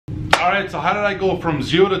All right, so how did I go from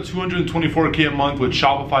 0 to 224K a month with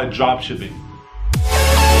Shopify Dropshipping?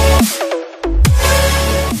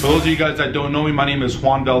 For those of you guys that don't know me, my name is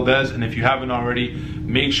Juan Valdez, and if you haven't already,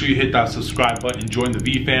 make sure you hit that subscribe button and join the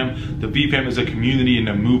V-Fam. The V-Fam is a community and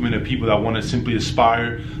a movement of people that want to simply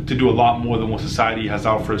aspire to do a lot more than what society has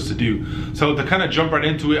out for us to do. So to kind of jump right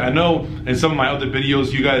into it, I know in some of my other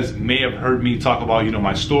videos, you guys may have heard me talk about,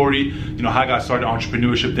 my story, how I got started in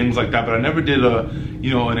entrepreneurship, things like that, but I never did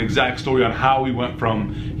an exact story on how we went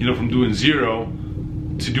from, from doing 0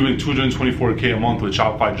 to doing 224K a month with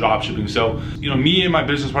Shopify Dropshipping. So, me and my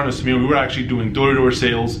business partner Samir, we were actually doing door-to-door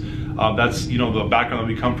sales. That's the background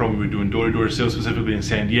that we come from. We were doing door-to-door sales specifically in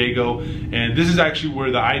San Diego, and this is actually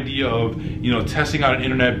where the idea of testing out an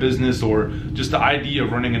internet business or just the idea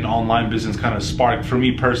of running an online business kind of sparked for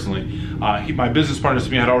me personally. My business partner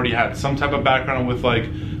Samir had already had some type of background with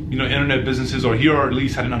internet businesses, or he or at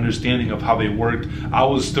least had an understanding of how they worked. I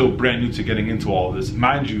was still brand new to getting into all of this.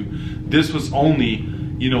 Mind you, this was only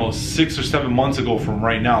 6 or 7 months ago from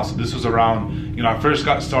right now. So this was around, I first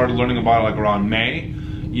got started learning about it around May,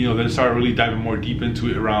 then started really diving more deep into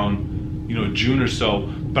it around, June or so.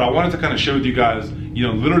 But I wanted to kind of share with you guys,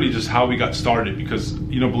 literally just how we got started, because,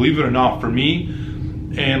 believe it or not, for me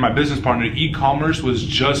and my business partner, e-commerce was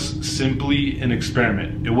just simply an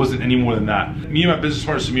experiment. It wasn't any more than that. Me and my business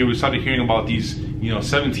partner Samir, we started hearing about these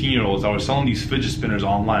 17-year-olds that were selling these fidget spinners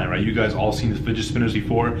online, right? You guys all seen the fidget spinners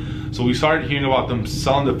before. So we started hearing about them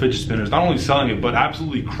selling the fidget spinners, not only selling it, but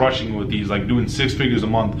absolutely crushing it with these, like doing 6 figures a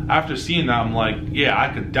month. After seeing that, I'm like, yeah, I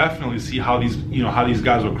could definitely see how these, how these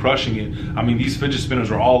guys were crushing it. I mean, these fidget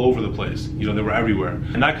spinners were all over the place. They were everywhere.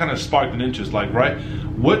 And that kind of sparked an interest, like, right?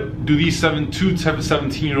 What do these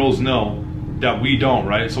 17-year-olds know that we don't,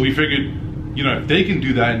 right? So we figured, if they can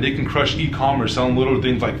do that and they can crush e-commerce selling little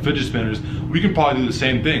things like fidget spinners, we can probably do the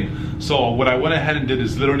same thing. So what I went ahead and did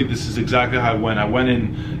is literally, this is exactly how I went. I went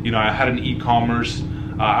in, I had an e-commerce.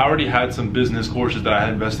 I already had some business courses that I had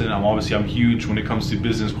invested in. I'm huge when it comes to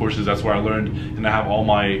business courses. That's where I learned and I have all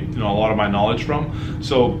my, a lot of my knowledge from.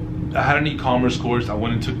 So I had an e-commerce course. I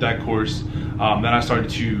went and took that course. Then I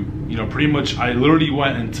started to, pretty much, I literally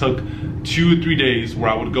went and took 2 or 3 days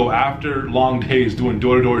where I would go after long days doing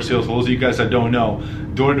door-to-door sales. For those of you guys that don't know,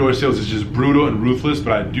 door-to-door sales is just brutal and ruthless,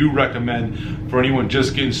 but I do recommend for anyone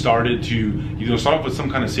just getting started to start off with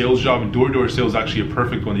some kind of sales job, and door-to-door sales is actually a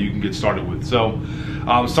perfect one that you can get started with. So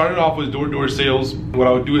started off with door-to-door sales. What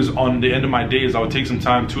I would do is on the end of my days, I would take some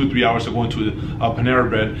time, 2 or 3 hours to go into a Panera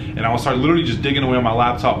Bread, and I would start literally just digging away on my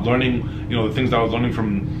laptop, learning the things that I was learning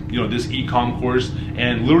from this e-com course.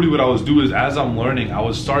 And literally what I was doing is, as I'm learning, I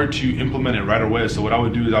would start to implement it right away. So what I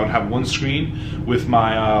would do is I would have one screen with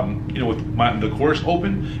my the course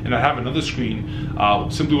open, and I'd have another screen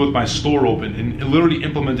simply with my store open, and literally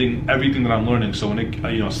implementing everything that I'm learning. So when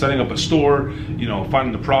it, setting up a store,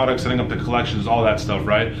 finding the products, setting up the collections, all that stuff,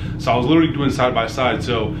 right? So I was literally doing side by side.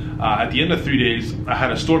 So at the end of 3 days, I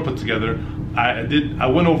had a store put together. I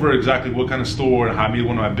went over exactly what kind of store and how I made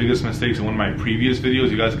one of my biggest mistakes in one of my previous videos.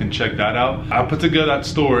 You guys can check that out. I put together that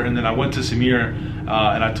store, and then I went to Samir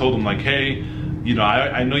and I told him, like, hey,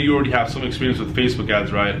 I know you already have some experience with Facebook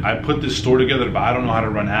ads, right? I put this store together, but I don't know how to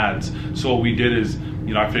run ads. So what we did is,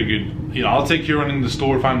 I figured, I'll take care of running the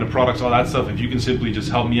store, finding the products, all that stuff. If you can simply just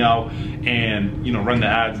help me out and, run the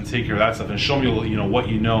ads and take care of that stuff and show me, what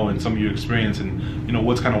you know and some of your experience and,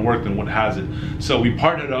 what's kind of worked and what hasn't. So we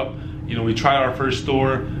partnered up. We tried our first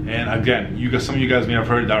store, and again, some of you guys may have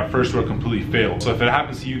heard that our first store completely failed. So if it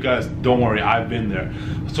happens to you guys, don't worry, I've been there.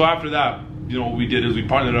 So after that, what we did is we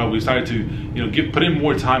partnered up. We started to, put in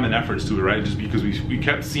more time and efforts to it, right? Just because we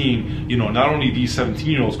kept seeing, not only these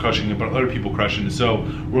 17-year-olds crushing it, but other people crushing it. So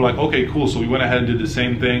we're like, okay, cool. So we went ahead and did the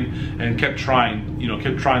same thing and kept trying,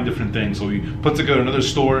 different things. So we put together another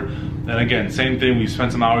store, and again, same thing. We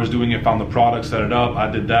spent some hours doing it, found the product, set it up. I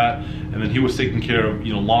did that, and then he was taking care of,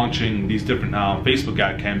 launching these different Facebook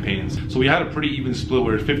ad campaigns. So we had a pretty even split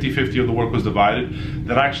where 50-50 of the work was divided.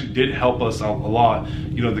 That actually did help us out a lot,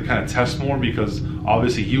 to kind of test more, because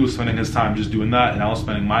obviously he was spending his time just doing that, and I was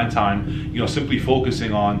spending my time, simply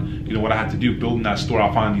focusing on, what I had to do, building that store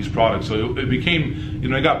out, finding these products. So it became,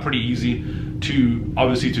 it got pretty easy to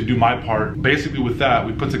obviously to do my part. Basically with that,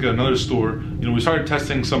 we put together another store. We started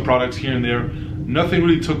testing some products here and there. Nothing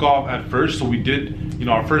really took off at first, so we did,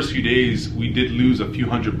 our first few days, we did lose a few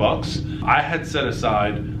 $100. I had set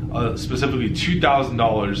aside specifically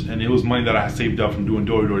 $2,000, and it was money that I had saved up from doing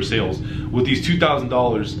door-to-door sales. With these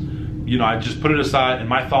 $2,000, I just put it aside, and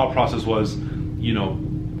my thought process was,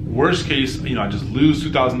 worst case, I just lose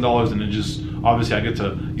 $2,000, and it just, obviously I get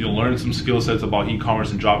to, learn some skill sets about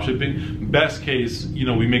e-commerce and dropshipping. Best case,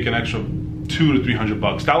 we make an extra $200 to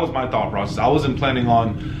 $300. That was my thought process. I wasn't planning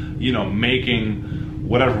on, you know, making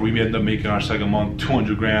whatever we ended up making our second month,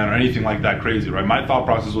 200 grand or anything like that crazy, right? My thought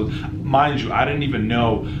process was, mind you, I didn't even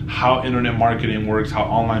know how internet marketing works, how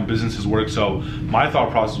online businesses work. So my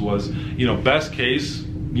thought process was, you know, best case,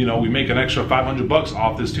 you know, we make an extra $500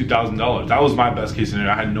 off this $2,000. That was my best case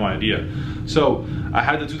scenario. I had no idea. So I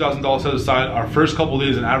had the $2,000 set aside. Our first couple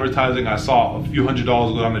days in advertising, I saw a few $100s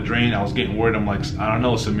go down the drain. I was getting worried. I'm like, I don't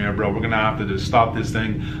know, Samir, bro, we're gonna have to just stop this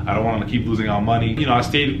thing. I don't want to keep losing our money. You know, I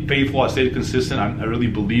stayed faithful. I stayed consistent. I really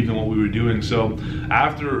believed in what we were doing. So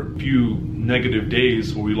after a few negative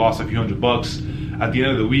days where we lost a few $100, at the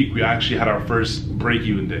end of the week, we actually had our first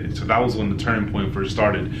break-even day. So that was when the turning point first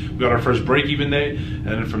started. We got our first break-even day, and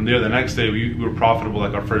then from there, the next day, we were profitable,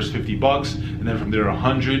 like our first $50, and then from there,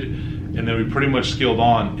 100, and then we pretty much scaled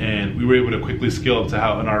on, and we were able to quickly scale up to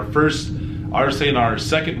how in our first, I would say in our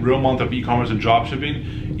second real month of e-commerce and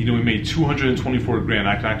dropshipping, you know, we made 224 grand.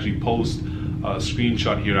 I can actually post a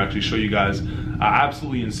screenshot here, actually show you guys.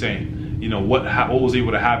 Absolutely insane. You know, what was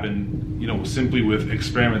able to happen, you know, simply with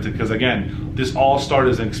experimenting, because again, this all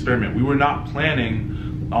started as an experiment. We were not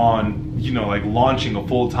planning on, you know, like launching a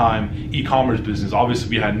full-time e-commerce business. Obviously,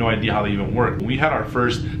 we had no idea how they even worked. When we had our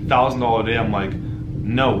first $1,000 day, I'm like,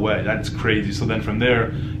 no way, that's crazy. So then from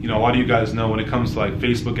there, you know, a lot of you guys know when it comes to like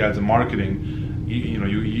Facebook ads and marketing,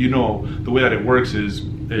 you know the way that it works is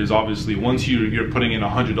obviously once you're putting in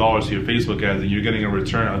 $100 to your Facebook ads and you're getting a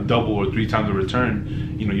return, a double or 3 times the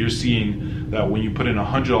return, you know, you're seeing that when you put in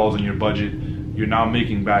 $100 in your budget, you're now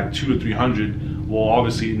making back 200 to 300. Well,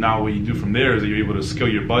 obviously now what you do from there is that you're able to scale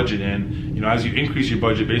your budget, and you know, as you increase your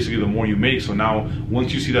budget, basically the more you make. So now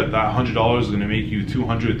once you see that $100 is going to make you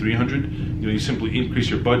 200, 300, you know, you simply increase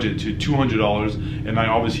your budget to $200, and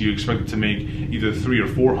now obviously you expect it to make either 300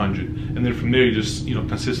 or 400, and then from there you just, you know,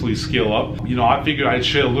 consistently scale up. You know, I figured I'd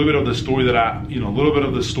share a little bit of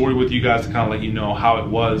the story with you guys to kind of let you know how it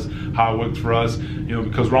was, how it worked for us. You know,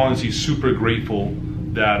 because we're honestly super grateful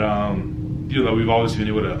that you know, that we've always been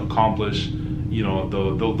able to accomplish, you know,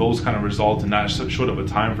 those kind of results in that short of a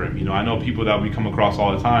time frame. You know, I know people that we come across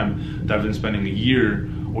all the time that have been spending a year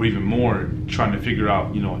or even more trying to figure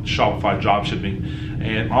out, you know, Shopify dropshipping.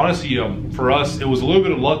 And honestly, for us, it was a little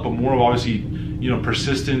bit of luck, but more of obviously, you know,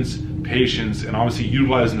 persistence, patience, and obviously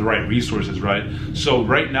utilizing the right resources, right? So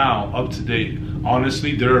right now, up to date,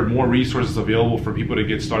 honestly, there are more resources available for people to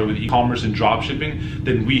get started with e-commerce and dropshipping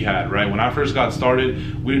than we had, right? When I first got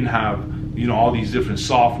started, we didn't have, you know, all these different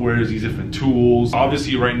softwares, these different tools.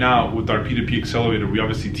 Obviously right now with our P2P accelerator, we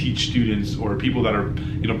obviously teach students or people that are,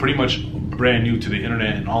 you know, pretty much brand new to the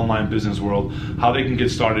internet and online business world, how they can get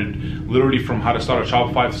started, literally from how to start a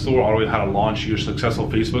Shopify store all the way to how to launch your successful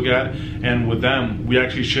Facebook ad. And with them, we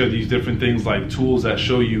actually share these different things like tools that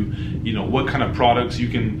show you, you know, what kind of products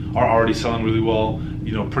are already selling really well,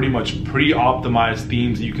 you know, pretty much pre-optimized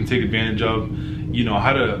themes that you can take advantage of, you know,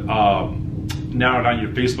 how to narrow down your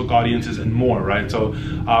Facebook audiences and more, right? So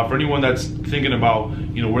for anyone that's thinking about,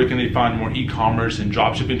 you know, where can they find more e-commerce and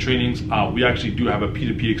dropshipping trainings, we actually do have a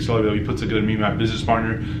P2P accelerator that we put together, me and my business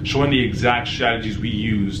partner, showing the exact strategies we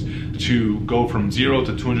used to go from 0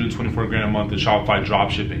 to 224 grand a month in Shopify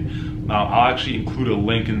dropshipping. I'll actually include a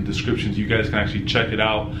link in the description so you guys can actually check it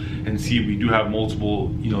out and see. We do have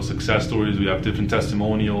multiple, you know, success stories. We have different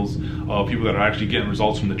testimonials of people that are actually getting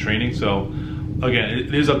results from the training. So again,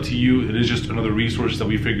 it is up to you. It is just another resource that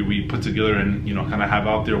we figured we put together and, you know, kind of have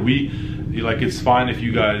out there. It's fine if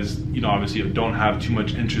you guys, you know, obviously don't have too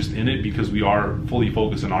much interest in it because we are fully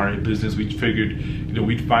focused on our business. We figured, you know,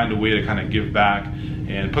 we'd find a way to kind of give back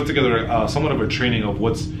and put together somewhat of a training of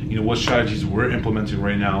what strategies we're implementing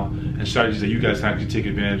right now and strategies that you guys can actually take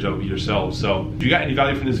advantage of yourselves. So if you got any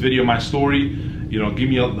value from this video, my story, you know, give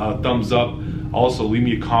me a thumbs up. Also, leave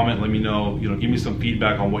me a comment. Let me know, you know, give me some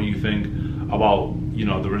feedback on what you think about, you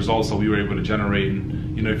know, the results that we were able to generate,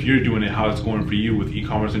 and, you know, if you're doing it, how it's going for you with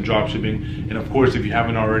e-commerce and dropshipping. And of course, if you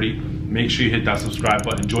haven't already, make sure you hit that subscribe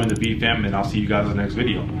button, join the V fam, and I'll see you guys in the next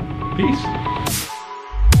video. Peace.